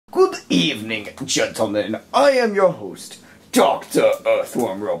evening, gentlemen. I am your host, Dr.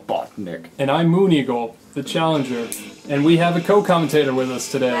 Earthworm Robotnik. And I'm Moon Eagle, the Challenger. And we have a co-commentator with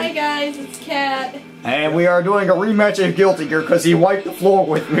us today. Hi guys, it's Kat. And we are doing a rematch of Guilty Gear because he wiped the floor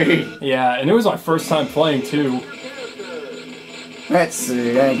with me. Yeah, and it was my first time playing too. Let's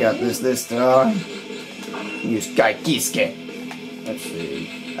see, I got this time. Use Gaikiske. Let's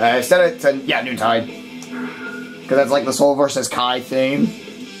see. Set it to, Noontide. Because that's like the Soul versus Kai theme.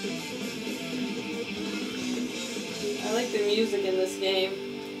 I like the music in this game.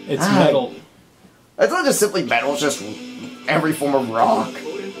 It's metal. It's not just simply metal, it's just every form of rock.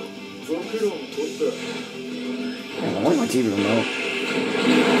 Where's my TV remote?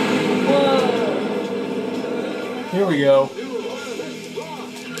 Whoa. Here we go.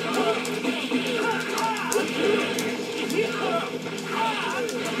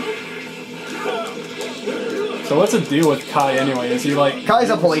 So what's the deal with Kai anyway? Is he like... Kai's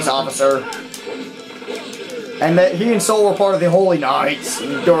a police officer. And that he and Soul were part of the Holy Knights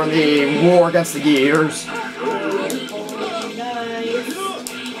during the war against the Gears.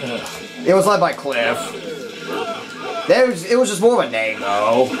 It was led by Cliff. It was just more of a name,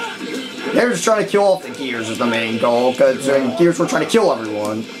 though. They were just trying to kill off the Gears as the main goal, because Gears were trying to kill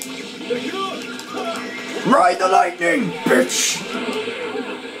everyone. Ride the lightning, bitch!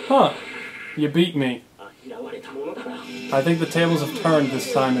 Huh. You beat me. I think the tables have turned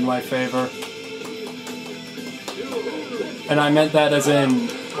this time in my favor. And I meant that as in,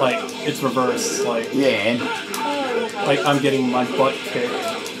 like, it's reversed, like... Yeah. Like, I'm getting my butt kicked.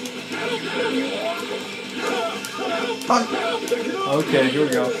 Okay, here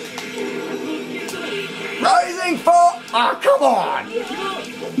we go. Rising fall! Ah, come on!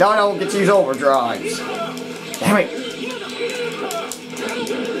 No, I don't get to use overdrives. Damn it.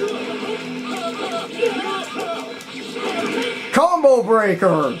 Combo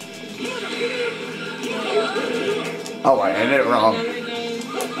breaker! Oh wait, I did it wrong.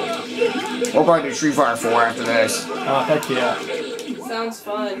 We'll probably do Street Fighter 4 after this. Oh, heck yeah. Sounds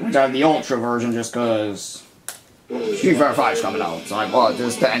fun. Which I have the Ultra version just cause Street Fighter 5 is coming out, so I bought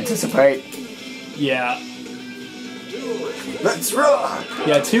this to anticipate. Yeah. Let's rock!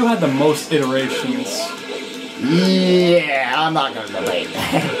 Yeah, 2 had the most iterations. Yeah, I'm not gonna debate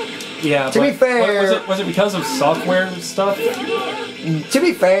that. Yeah, to be fair... Was it because of software stuff? To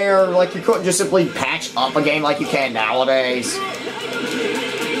be fair, like, you couldn't just simply patch up a game like you can nowadays.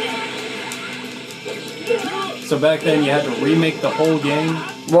 So back then you had to remake the whole game?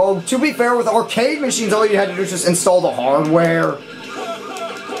 Well, to be fair, with arcade machines, all you had to do was just install the hardware.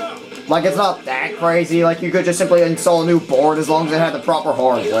 Like, it's not that crazy. Like, you could just simply install a new board as long as it had the proper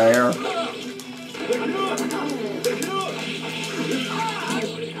hardware.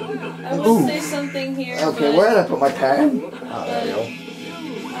 I will say something here. Okay, where did I put my pen? Oh, there you go.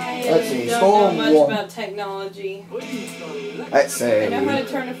 Let's see. Don't know much about technology. Let's see. I know how to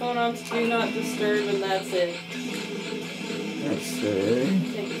turn a phone on to do not disturb, and that's it. Let's see.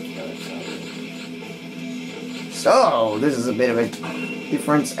 So, this is a bit of a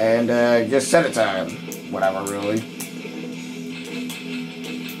difference, and just set a time. Whatever, really.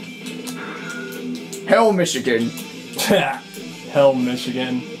 Hell, Michigan. Hell,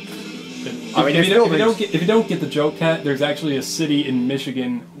 Michigan. If you don't get the joke, Kat, there's actually a city in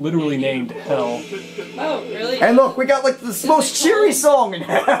Michigan literally named Hell. Oh, really? And look, we got like the most cheery song in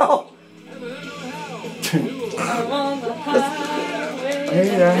Hell. I'm on the highway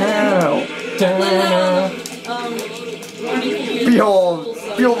to Hell.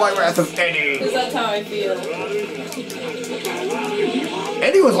 Feel my wrath of Eddie. Because that's how I feel.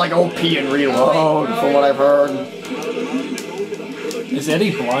 Eddie was like OP in Reload, from what I've heard. Is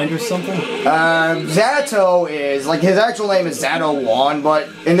Eddie blind or something? Zato is, like, his actual name is Zato-1, but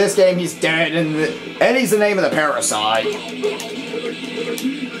in this game he's dead, and Eddie's the name of the parasite.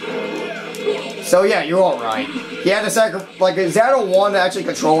 So yeah, you're alright. He had to like, Zato-1 to actually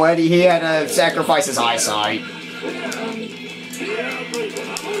control Eddie, he had to sacrifice his eyesight.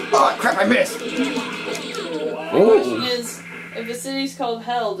 Oh, crap, I missed! The question is, if the city's called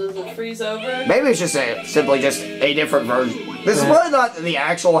Hell, does it freeze over? Maybe it's just simply just a different version. This is probably not the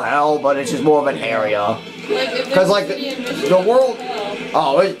actual Hell, but it's just more of an area. Because, like, the world...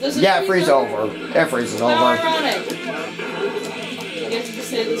 Oh, yeah, it freezes over. It freezes over. How ironic. I guess you could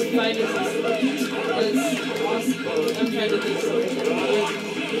say this fight is awesome. I'm trying to think something.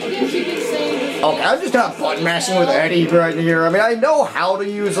 I guess you could say this... Okay, I'm just kind of button mashing with Eddie right here. I mean, I know how to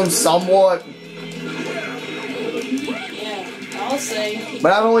use them somewhat. I'll say.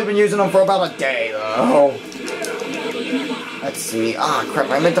 But I've only been using them for about a day, though. Let's see. Ah, crap.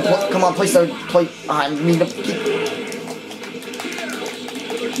 I meant to play. Come on, please don't play. I mean to keep.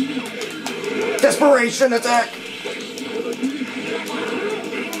 Desperation attack!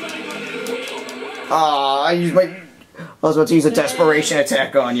 I used my... I was about to use a desperation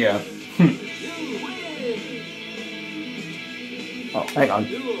attack on you. Oh, hang on.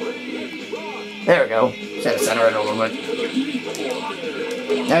 There we go. Just had to center it a little bit.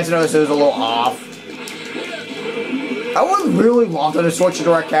 I just noticed it was a little off. I would really love to switch to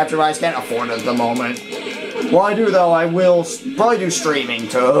direct capture, but I just can't afford it at the moment. Well, I do though. I will probably do streaming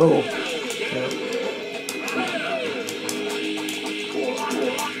too.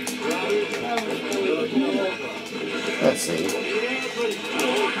 Let's see.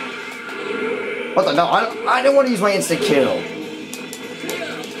 What the no? I don't want to use my instant kill.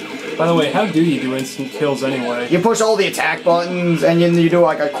 By the way, how do you do instant kills anyway? You push all the attack buttons, and then you do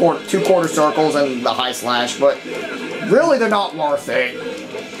like two quarter circles and the high slash, but really they're not worth it.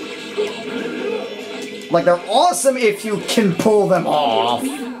 Like, they're awesome if you can pull them off.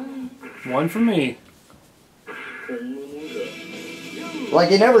 One for me. Like,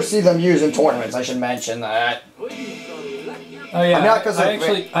 you never see them used in tournaments, I should mention that. Oh yeah,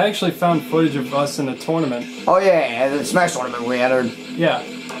 I actually found footage of us in a tournament. Oh yeah, the Smash tournament we entered. Yeah.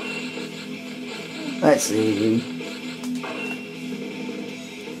 Let's see.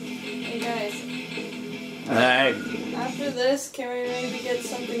 Hey guys. Alright. After this, can we maybe get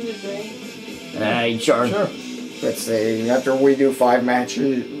something to drink? Alright, sure. Let's see. After we do 5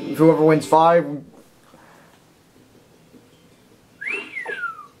 matches, whoever wins 5.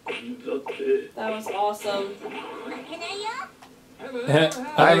 That was awesome.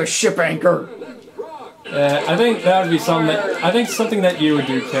 I have a ship anchor. I think that would be something something that you would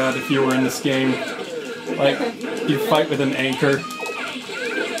do, Kat, if you were in this game. Like, you fight with an anchor.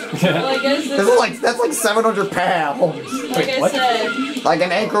 Well, I guess that's like 700 pounds. Like I said. Like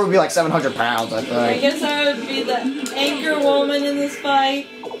an anchor would be like 700 pounds, I think. I guess I would be the anchor woman in this fight.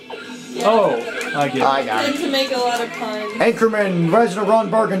 Yeah. Oh, I get it. I got it. To make a lot of puns. Anchorman, Reginald Ron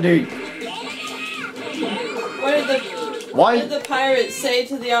Burgundy. What did the pirate say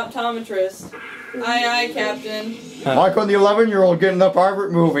to the optometrist? Aye, aye, Captain. Why couldn't the 11-year-old get in the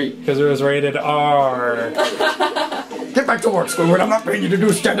pirate movie? Because it was rated R. Get back to work, Squidward. I'm not paying you to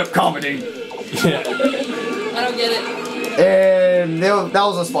do stand-up comedy. Yeah. I don't get it. And that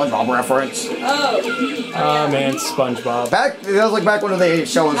was a SpongeBob reference. Oh. Ah, man, SpongeBob. That was like back when the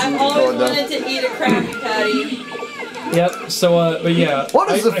show was I've always wanted to eat a Krabby Patty. Yep, so, but yeah. What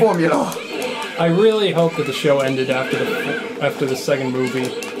is the formula? I really hope that the show ended after the second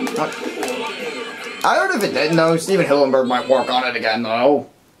movie. I heard if it didn't, though, Steven Hillenburg might work on it again, though.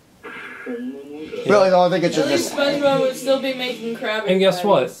 Yeah. Really, though, I think it should just... At least SpongeBob would still be making Krabby And guess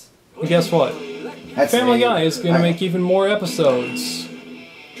Patties. what? And guess what? Family Guy is going to make even more episodes.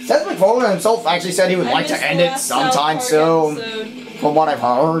 Seth MacFarlane himself actually said he would like to end it sometime soon, from what I've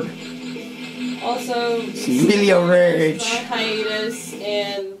heard. Also, Emilio Rage. on hiatus,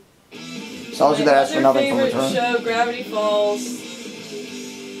 and Tells you that ask for nothing from my return. favorite show, Gravity Falls,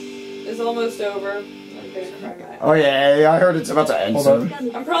 is almost over. I'm gonna cry. Oh yeah, I heard it's about to end soon.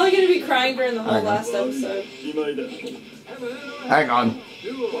 I'm probably gonna be crying during the whole last episode. Hang on.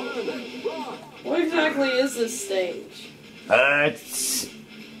 What exactly is this stage? It's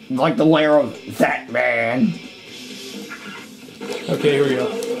like the lair of that man. Okay, here we go.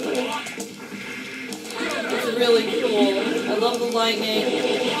 It's really cool. I love the lightning.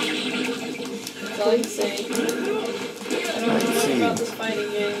 That's all I can say. I don't know much about this fighting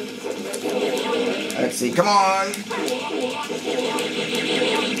game. Let's see, come on!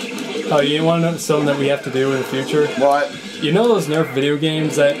 Oh, you want to know something that we have to do in the future? What? You know those Nerf video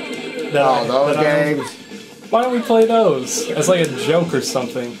games that those games? Why don't we play those as like a joke or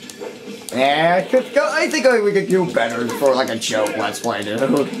something? Yeah, I think we could do better for like a joke let's play, dude.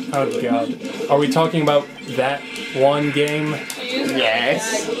 Oh god. Are we talking about that one game?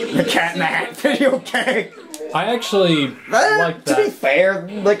 Yes. The Cat in the Hat video game. I actually like that. To be fair,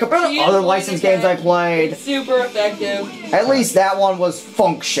 like compared to other licensed games I played, it's super effective. At least that one was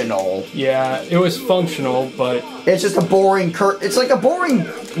functional. Yeah, it was functional, but it's just a boring. It's like a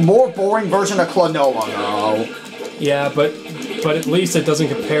more boring version of Klonoa, though. Yeah, but at least it doesn't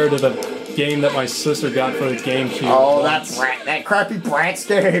compare to the game that my sister got for the GameCube. Oh, that crappy Bratz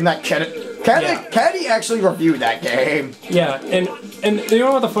game. That Caddy actually reviewed that game. Yeah, and you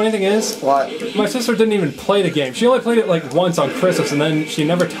know what the funny thing is? What? My sister didn't even play the game. She only played it like once on Christmas, and then she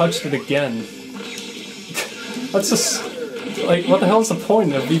never touched it again. That's just like, what the hell is the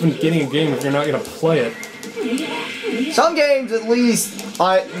point of even getting a game if you're not gonna play it? Some games, at least,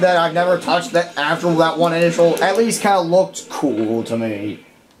 that I've never touched that after that one initial, at least kind of looked cool to me.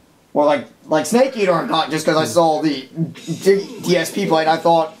 Or like Snake Eater I got just because I saw the DSP play, and I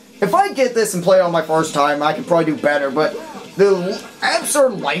thought if I get this and play it on my first time, I could probably do better, but the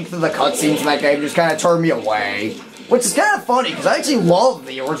absurd length of the cutscenes in that game just kind of turned me away. Which is kind of funny, because I actually love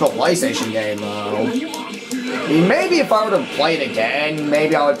the original PlayStation game, though. I mean, maybe if I were to play it again,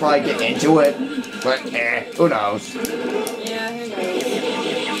 maybe I would probably get into it. But, who knows? Yeah, who knows?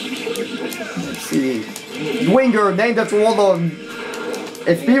 Let's see. Winger, named after one of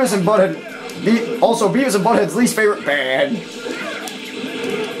the... It's Beavis and Butthead... Also, Beavis and Butthead's least favorite band. Well,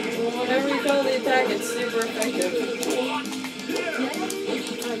 whenever you call the attack, it's super effective.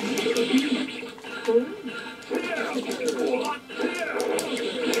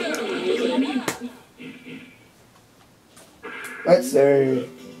 Let's see.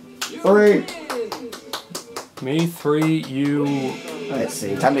 3. Me, 3, you... Let's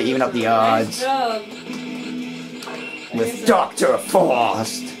see. Time to even up the odds. Nice job. With Dr.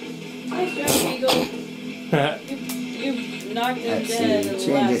 Frost. Nice job, Eagle. You knocked him Let's dead see. in the Change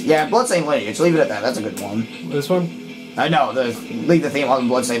last it. Yeah, Bloodstained Lineage. Leave it at that. That's a good one. This one? No, leave the theme on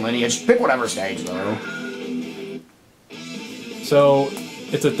Bloodstained Lineage. Pick whatever stage, though. So,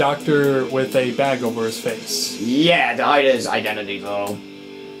 it's a doctor with a bag over his face. Yeah, to hide his identity, though.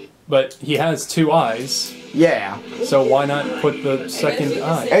 But he has 2 eyes, Yeah. so why not put the second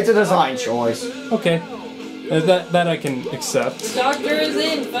eye? It's a design choice. Okay. That I can accept. The doctor is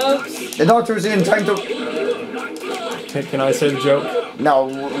in, folks. The doctor's in. Time to... Can I say the joke? No,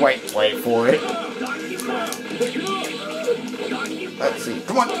 wait for it. Let's see.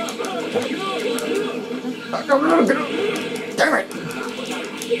 Come on. Damn it.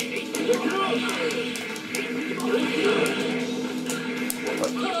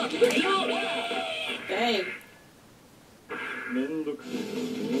 Dang.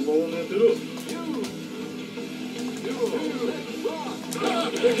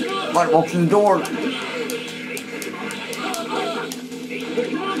 Might open the door. I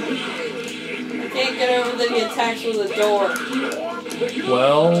can't get over that he attacks with a door.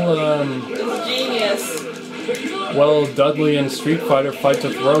 Well, It's genius. well, Dudley and Street Fighter fight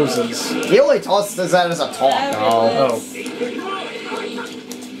with roses. He only tosses that as a taunt, though. Oh.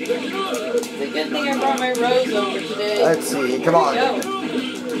 It's a good thing I brought my rose over today. Let's see. Come on. Go.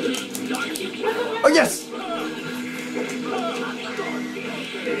 Oh, yes!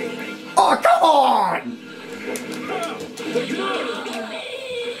 Oh, come on!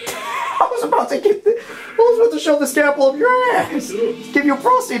 I was about to shove the scalpel up your ass! Give you a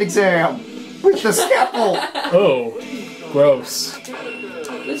prostate exam! With the scalpel! Oh. Gross.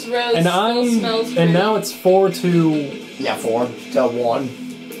 This rose And still smells and pretty. now it's 4-to... Yeah, 4 to 1.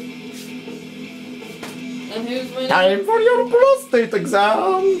 And who's winning? Time for your prostate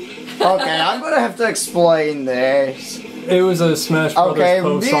exam! Okay, I'm gonna have to explain this. It was a Smash Brothers Okay,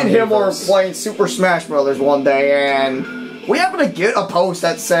 post me on and him were Miiverse. playing Super Smash Brothers one day, and we happened to get a post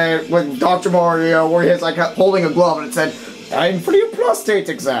that said, with Dr. Mario, where he's like holding a glove, and it said, "Time for your prostate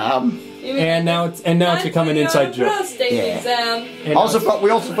exam." And now it's become an inside joke. Prostate Yeah. exam. And We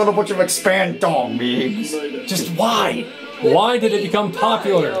also found a bunch of expand dong memes. just why? Why did it become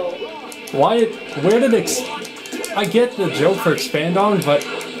popular? Where did I get the joke for expand on, but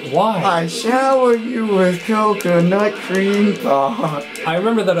why? I shower you with coconut cream pie. I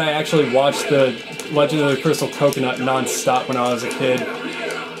remember that I actually watched the Legend of the Crystal Coconut non-stop when I was a kid.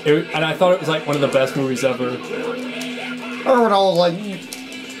 And I thought it was like one of the best movies ever. Or when I was like,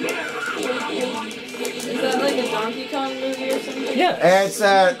 Is that like a Donkey Kong movie or something? Yeah. it's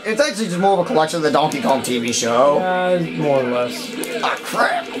actually just more of a collection of the Donkey Kong TV show. More or less. Ah,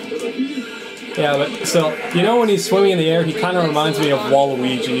 crap. Yeah, but still, you know when he's swimming in the air, he kind of reminds me of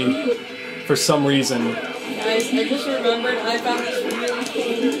Waluigi for some reason. Guys, I just remembered I found this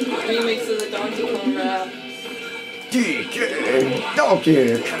really cool remix of the Donkey Kong rap. DK, Donkey.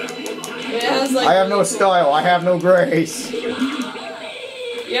 It has like I have no style, I have no grace.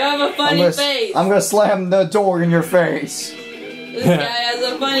 You have a funny face. I'm gonna slam the door in your face. This guy has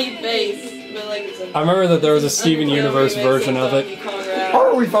a funny face. But like it's a I remember that there was a Steven Universe version of it.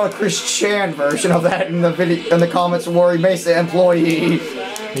 Or we found a Chris Chan version of that in the video in the comments where he makes the employee.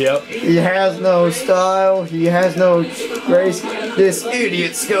 Yep. He has no style, he has no grace. This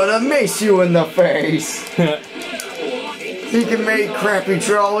idiot's gonna mace you in the face. He can make crappy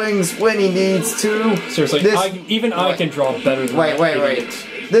drawings when he needs to. Seriously, even I can draw better than that Wait. idiot.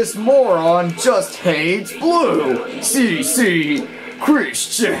 This moron just hates blue. CC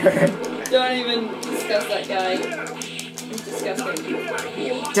Christian. Don't even discuss that guy. He's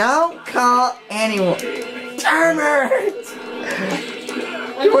disgusting. Don't call anyone. Damn it!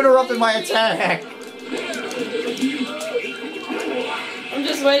 You interrupted my attack. I'm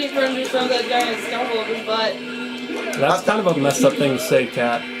just waiting for him to shove that giant scalpel up his butt. That's kind of a messed up thing to say,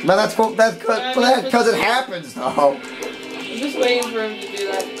 Kat. But that's cool. That's because it happens, though. I'm just waiting for him to do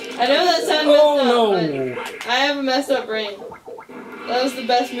that. I know that sounds messed Oh up, no! but I have a messed up brain. That was the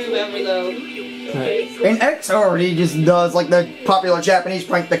best move ever, though. Right. In X already just does like the popular Japanese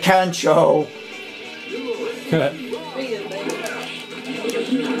prank, the Kancho,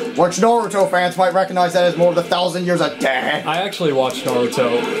 which Naruto fans might recognize that as more of the 1,000 Years of Death. I actually watched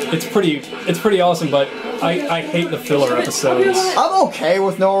Naruto. It's pretty awesome, but I hate the filler episodes. I'm okay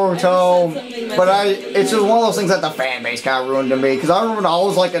with Naruto, but it's just one of those things that the fan base kind of ruined to me. Because I remember when I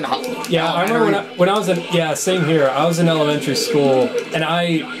was like in Yeah, I remember when I was in same here. I was in elementary school, and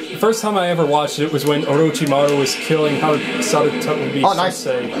the first time I ever watched it was when Orochimaru was killing how Sarutobi. Oh, nice.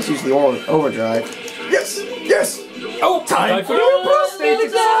 Let's use the overdrive. Yes, yes. Oh, time for your prostate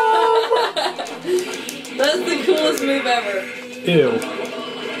exam. That's the coolest move ever. Ew.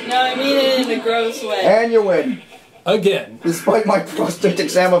 No, I mean it in a gross way. And you win. Again. Despite my prostate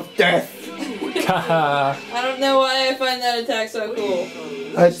exam of death. Haha. I don't know why I find that attack so cool.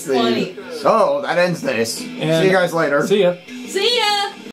 Let's see. Funny. So, that ends this. And see you guys later. See ya. See ya!